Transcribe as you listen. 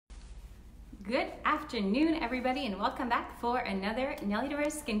Good afternoon, everybody, and welcome back for another Nelly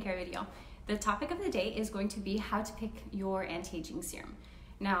Diverse skincare video. The topic of the day is going to be how to pick your anti-aging serum.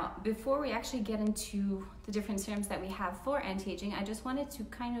 Now, before we actually get into the different serums that we have for anti-aging, I just wanted to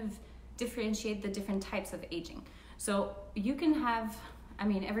kind of differentiate the different types of aging. So you can have,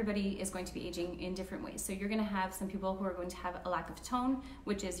 everybody is going to be aging in different ways. So you're going to have some people who are going to have a lack of tone,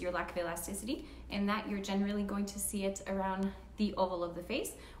 which is your lack of elasticity, and that you're generally going to see it around the oval of the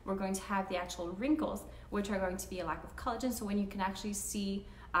face. We're going to have the actual wrinkles, which are going to be a lack of collagen. So when you can actually see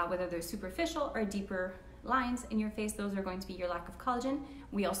whether they're superficial or deeper lines in your face, those are going to be your lack of collagen.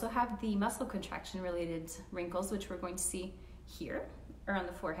 We also have the muscle contraction related wrinkles, which we're going to see here around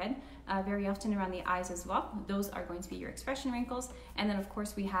the forehead, very often around the eyes as well. Those are going to be your expression wrinkles. And then of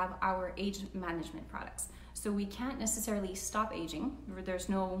course we have our age management products. So we can't necessarily stop aging. There's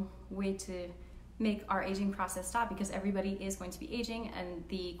no way to make our aging process stop because everybody is going to be aging, and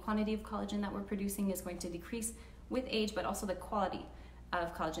the quantity of collagen that we're producing is going to decrease with age, but also the quality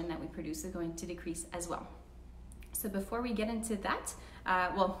of collagen that we produce is going to decrease as well. So before we get into that,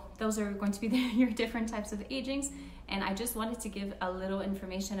 those are going to be your different types of agings, and I just wanted to give a little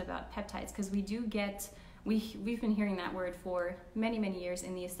information about peptides because we've been hearing that word for many years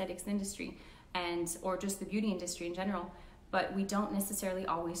in the aesthetics industry or just the beauty industry in general, but we don't necessarily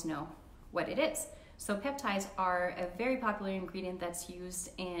always know what it is. So peptides are a very popular ingredient that's used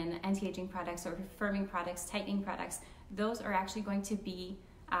in anti-aging products or firming products, tightening products. Those are actually going to be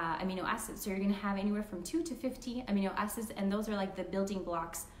amino acids. So you're going to have anywhere from 2 to 50 amino acids, and those are like the building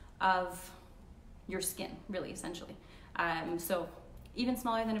blocks of your skin, really, essentially. So even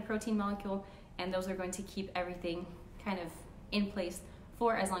smaller than a protein molecule, and those are going to keep everything kind of in place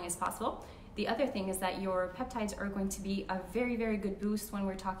for as long as possible. The other thing is that your peptides are going to be a very good boost when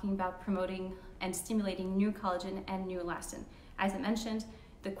we're talking about promoting and stimulating new collagen and new elastin. As I mentioned,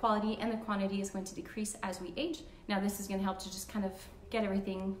 the quality and the quantity is going to decrease as we age. Now this is going to help to just kind of get a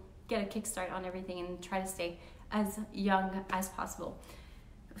kickstart on everything and try to stay as young as possible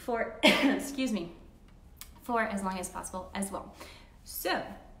for, for as long as possible as well. So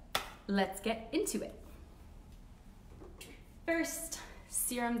let's get into it. First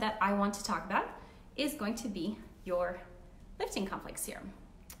serum that I want to talk about is going to be your lifting complex serum.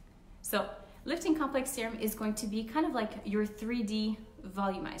 So lifting complex serum is going to be kind of like your 3D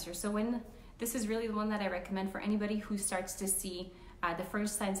volumizer. So this is really the one that I recommend for anybody who starts to see the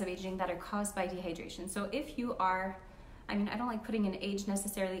first signs of aging that are caused by dehydration. So if you are, I don't like putting an age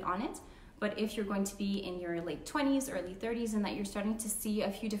necessarily on it, but if you're going to be in your late 20s, early 30s, and that you're starting to see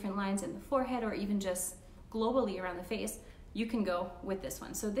a few different lines in the forehead or even just globally around the face, you can go with this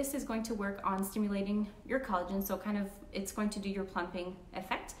one. So this is going to work on stimulating your collagen. So it's going to do your plumping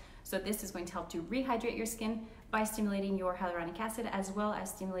effect. So this is going to help to rehydrate your skin by stimulating your hyaluronic acid as well as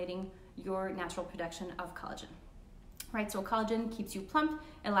stimulating your natural production of collagen. Right, so collagen keeps you plump,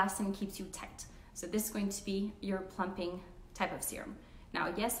 elastin keeps you tight. So this is going to be your plumping type of serum.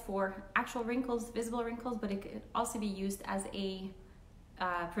 Now, yes, for actual wrinkles, visible wrinkles, but it could also be used as a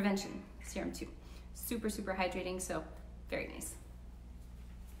prevention serum too. Super hydrating, so very nice.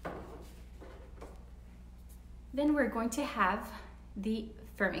 Then we're going to have the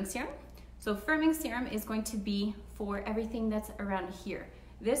firming serum. So firming serum is going to be for everything that's around here.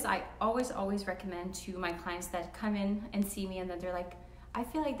 This I always recommend to my clients that come in and see me and that they're like, I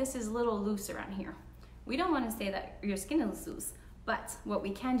feel like this is a little loose around here. We don't want to say that your skin is loose, but what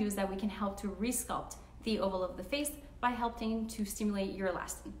we can do is that we can help to resculpt the oval of the face by helping to stimulate your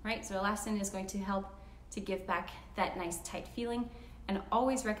elastin, right? So elastin is going to help to give back that nice tight feeling, and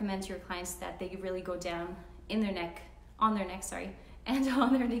always recommend to your clients that they really go down on their neck, and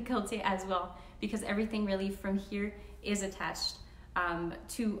on their décolleté as well, because everything really from here is attached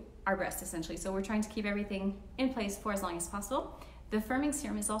to our breast essentially. So we're trying to keep everything in place for as long as possible. The firming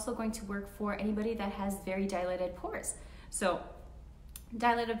serum is also going to work for anybody that has very dilated pores. So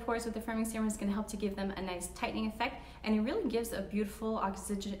dilated pores with the firming serum is going to help to give them a nice tightening effect, and it really gives a beautiful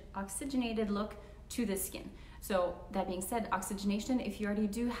oxygenated look to the skin. So that being said, oxygenation, if you already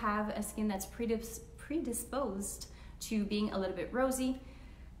do have a skin that's predisposed to being a little bit rosy,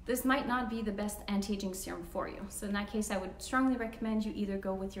 this might not be the best anti-aging serum for you. So in that case, I would strongly recommend you either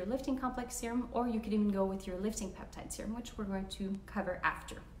go with your lifting complex serum, or you could even go with your lifting peptide serum, which we're going to cover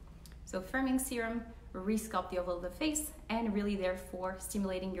after. So firming serum, resculpt the oval of the face, and really therefore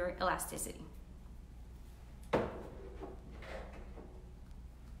stimulating your elasticity.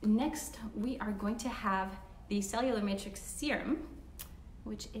 Next, we are going to have the cellular matrix serum,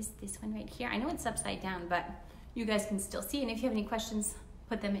 which is this one right here. I know it's upside down, but you guys can still see. And if you have any questions,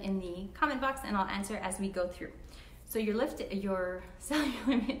 put them in the comment box and I'll answer as we go through. So your cellular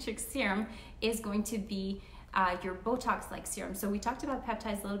matrix serum is going to be your Botox-like serum. So we talked about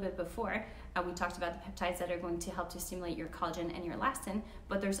peptides a little bit before. We talked about the peptides that are going to help to stimulate your collagen and your elastin,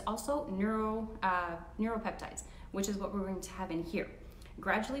 but there's also neuropeptides, which is what we're going to have in here.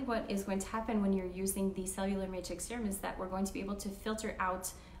 Gradually, what is going to happen when you're using the cellular matrix serum is that we're going to be able to filter out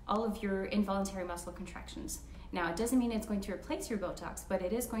all of your involuntary muscle contractions. Now, it doesn't mean it's going to replace your Botox, but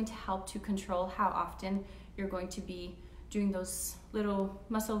it is going to help to control how often you're going to be doing those little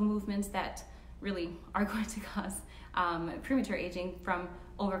muscle movements that really are going to cause premature aging from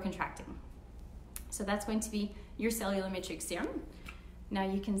overcontracting. So that's going to be your cellular matrix serum. Now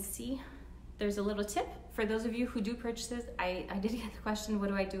you can see there's a little tip. For those of you who do purchase this, I did get the question, what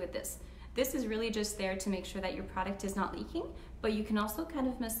do I do with this? This is really just there to make sure that your product is not leaking, but you can also kind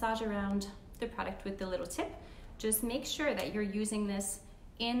of massage around the product with the little tip. Just make sure that you're using this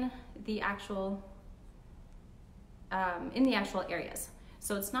in the actual areas.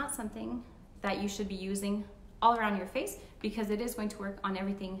 So it's not something that you should be using all around your face, because it is going to work on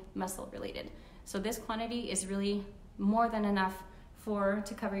everything muscle related. So this quantity is really more than enough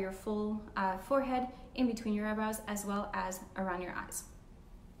to cover your full forehead, in between your eyebrows, as well as around your eyes.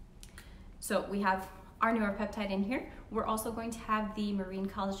 So we have our neuropeptide in here. We're also going to have the marine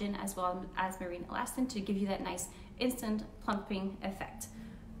collagen as well as marine elastin to give you that nice instant plumping effect.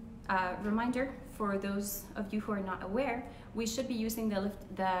 Reminder for those of you who are not aware, we should be using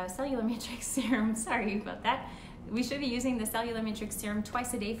the cellular matrix serum, sorry about that. We should be using the cellular matrix serum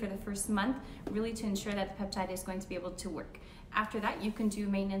twice a day for the first month, really to ensure that the peptide is going to be able to work. After that, you can do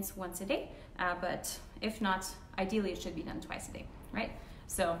maintenance once a day, but if not, ideally it should be done twice a day, right?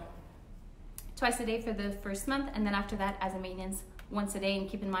 So twice a day for the first month, and then after that as a maintenance once a day. And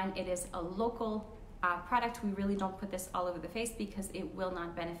keep in mind, it is a local product. We really don't put this all over the face because it will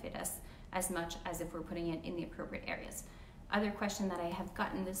not benefit us as much as if we're putting it in the appropriate areas. Other question that I have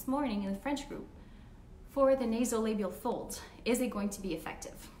gotten this morning in the French group, for the nasolabial folds, is it going to be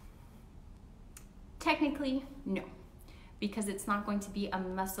effective? Technically, no, because it's not going to be a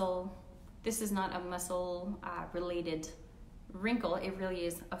muscle, this is not a muscle related wrinkle, it really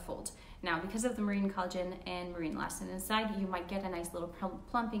is a fold. Now, because of the marine collagen and marine elastin inside, you might get a nice little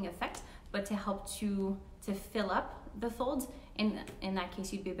plumping effect, but to help to fill up the folds, in that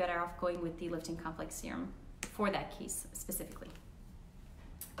case, you'd be better off going with the lifting complex serum for that case specifically.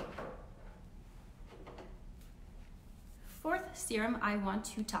 Fourth serum I want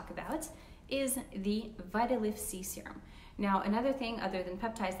to talk about is the Vitalift C serum. Now, another thing other than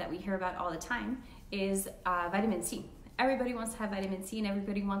peptides that we hear about all the time is vitamin C. Everybody wants to have vitamin C, and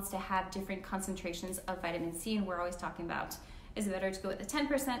everybody wants to have different concentrations of vitamin C, and we're always talking about, is it better to go with a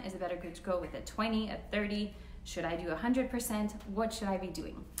 10%? Is it better to go with a 20, a 30? Should I do 100%? What should I be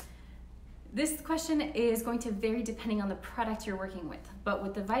doing? This question is going to vary depending on the product you're working with. But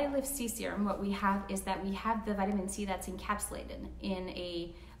with the Vitalift C serum, what we have is that we have the vitamin C that's encapsulated in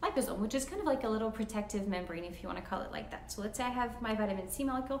a liposome, which is kind of like a little protective membrane, if you want to call it like that. So let's say I have my vitamin C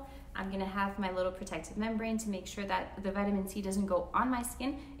molecule. I'm going to have my little protective membrane to make sure that the vitamin C doesn't go on my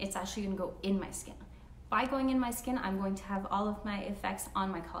skin. It's actually going to go in my skin. By going in my skin, I'm going to have all of my effects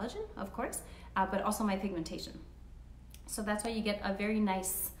on my collagen, of course, but also my pigmentation. So that's why you get a very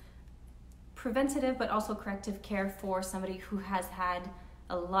nice preventative but also corrective care for somebody who has had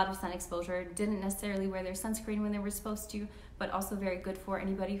a lot of sun exposure, didn't necessarily wear their sunscreen when they were supposed to, but also very good for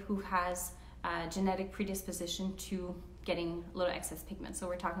anybody who has a genetic predisposition to getting a little excess pigment. So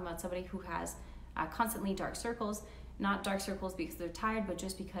we're talking about somebody who has constantly dark circles, not dark circles because they're tired, but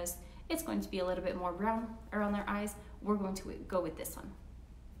just because it's going to be a little bit more brown around their eyes. We're going to go with this one.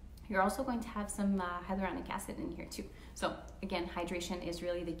 You're also going to have some hyaluronic acid in here too. So again, hydration is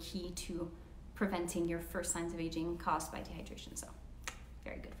really the key to preventing your first signs of aging caused by dehydration. So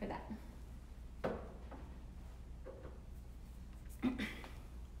very good for that.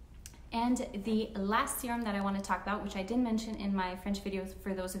 And the last serum that I want to talk about, which I did mention in my French videos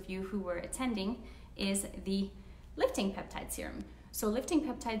for those of you who were attending, is the lifting peptide serum. So lifting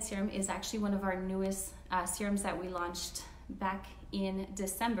peptide serum is actually one of our newest serums that we launched back in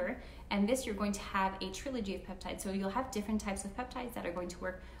December. And this, you're going to have a trilogy of peptides. So you'll have different types of peptides that are going to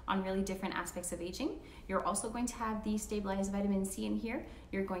work on really different aspects of aging. You're also going to have the stabilized vitamin C in here.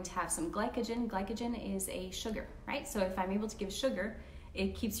 You're going to have some glycogen. Glycogen is a sugar, right? So if I'm able to give sugar,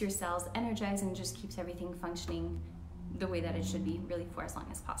 it keeps your cells energized and just keeps everything functioning the way that it should be, really for as long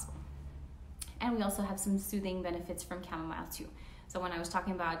as possible. And we also have some soothing benefits from chamomile too. So when I was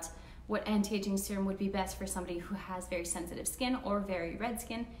talking about what anti-aging serum would be best for somebody who has very sensitive skin or very red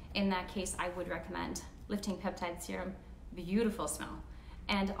skin, in that case, I would recommend lifting peptide serum. Beautiful smell.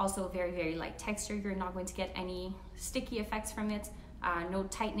 and also very, very light texture. You're not going to get any sticky effects from it. No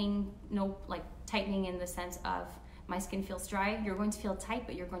tightening, no like tightening in the sense of my skin feels dry. You're going to feel tight,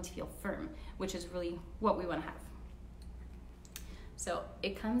 but you're going to feel firm, which is really what we want to have. So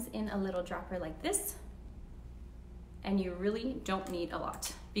it comes in a little dropper like this, and you really don't need a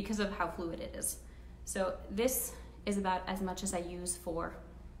lot because of how fluid it is. So this is about as much as I use for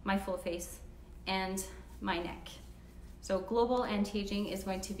my full face and my neck. So global anti-aging is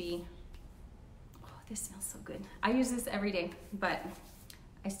going to be, oh, this smells so good. I use this every day, but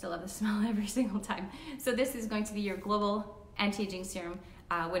I still love the smell every single time. So this is going to be your global anti-aging serum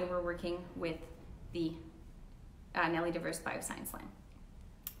when we're working with the Nelly Diverse Bioscience line.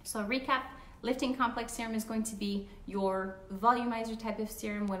 So recap, lifting complex serum is going to be your volumizer type of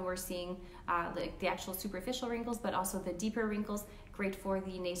serum when we're seeing like the actual superficial wrinkles, but also the deeper wrinkles, great for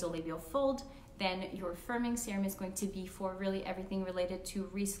the nasolabial fold. Then your firming serum is going to be for really everything related to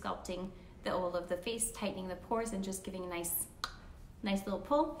resculpting the oval of the face, tightening the pores, and just giving a nice little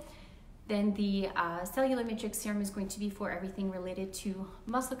pull. Then the cellular matrix serum is going to be for everything related to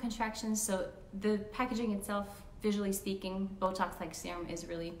muscle contractions. So the packaging itself, visually speaking, Botox-like serum is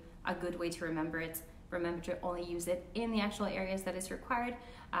really a good way to remember it. Remember to only use it in the actual areas that is required,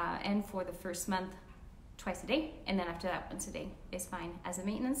 and for the first month, twice a day, and then after that, once a day is fine as a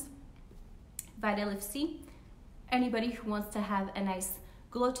maintenance. Vitalift C, anybody who wants to have a nice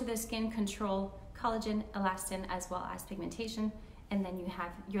glow to the skin, control collagen, elastin, as well as pigmentation. And then you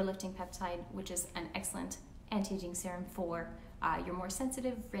have your lifting peptide, which is an excellent anti-aging serum for your more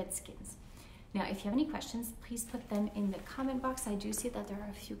sensitive red skins. Now, if you have any questions, please put them in the comment box. I do see that there are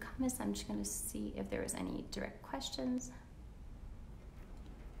a few comments. I'm just going to see if there is any direct questions.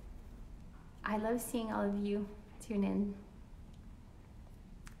 I love seeing all of you tune in.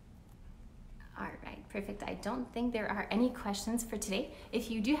 All right, perfect. I don't think there are any questions for today.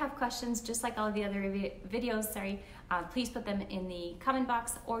 If you do have questions, just like all of the other videos, please put them in the comment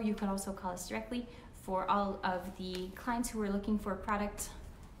box, or you can also call us directly. For all of the clients who are looking for a product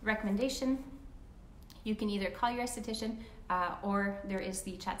recommendation, you can either call your esthetician or there is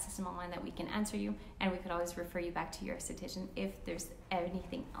the chat system online that we can answer you, and we could always refer you back to your esthetician if there's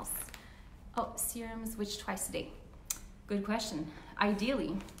anything else. Oh, serums, which twice a day? Good question.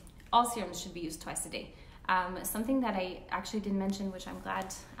 Ideally, all serums should be used twice a day. Something that I actually didn't mention, which I'm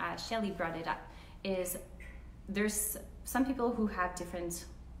glad Shelly brought it up, is there's some people who have different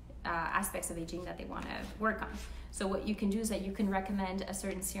aspects of aging that they want to work on. So what you can do is that you can recommend a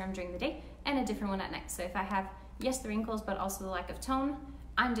certain serum during the day and a different one at night. So if I have, yes, the wrinkles, but also the lack of tone,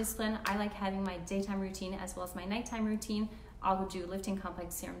 I'm disciplined. I like having my daytime routine as well as my nighttime routine. I'll do lifting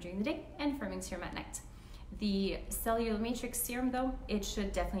complex serum during the day and firming serum at night. The cellular matrix serum, though, it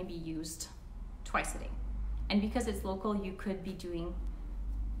should definitely be used twice a day. And because it's local, you could be doing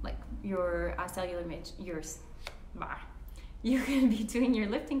like your cellular matrix, you can be doing your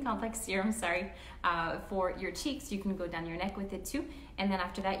lifting complex serum, for your cheeks. You can go down your neck with it too. And then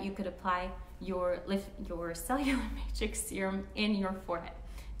after that, you could apply your cellular matrix serum in your forehead.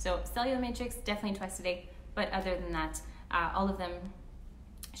 So cellular matrix, definitely twice a day. But other than that, all of them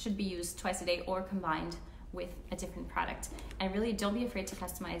should be used twice a day or combined with a different product. And really, don't be afraid to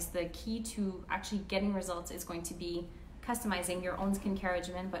customize. The key to actually getting results is going to be customizing your own skincare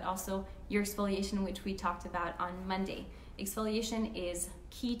regimen, but also your exfoliation, which we talked about on Monday. Exfoliation is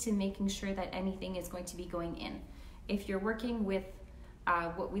key to making sure that anything is going to be going in. If you're working with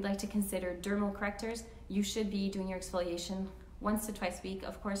what we like to consider dermal correctors, you should be doing your exfoliation once to twice a week.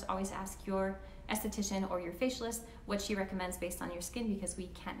 Of course, always ask your esthetician or your facialist what she recommends based on your skin, because we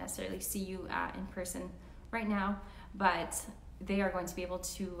can't necessarily see you in person right now, but they are going to be able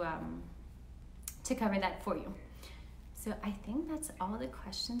to cover that for you. So I think that's all the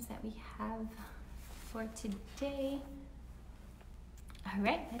questions that we have for today. All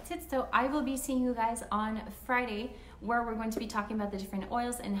right, that's it. So I will be seeing you guys on Friday, where we're going to be talking about the different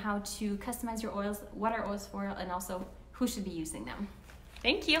oils and how to customize your oils, what are oils for, and also who should be using them.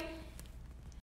 Thank you.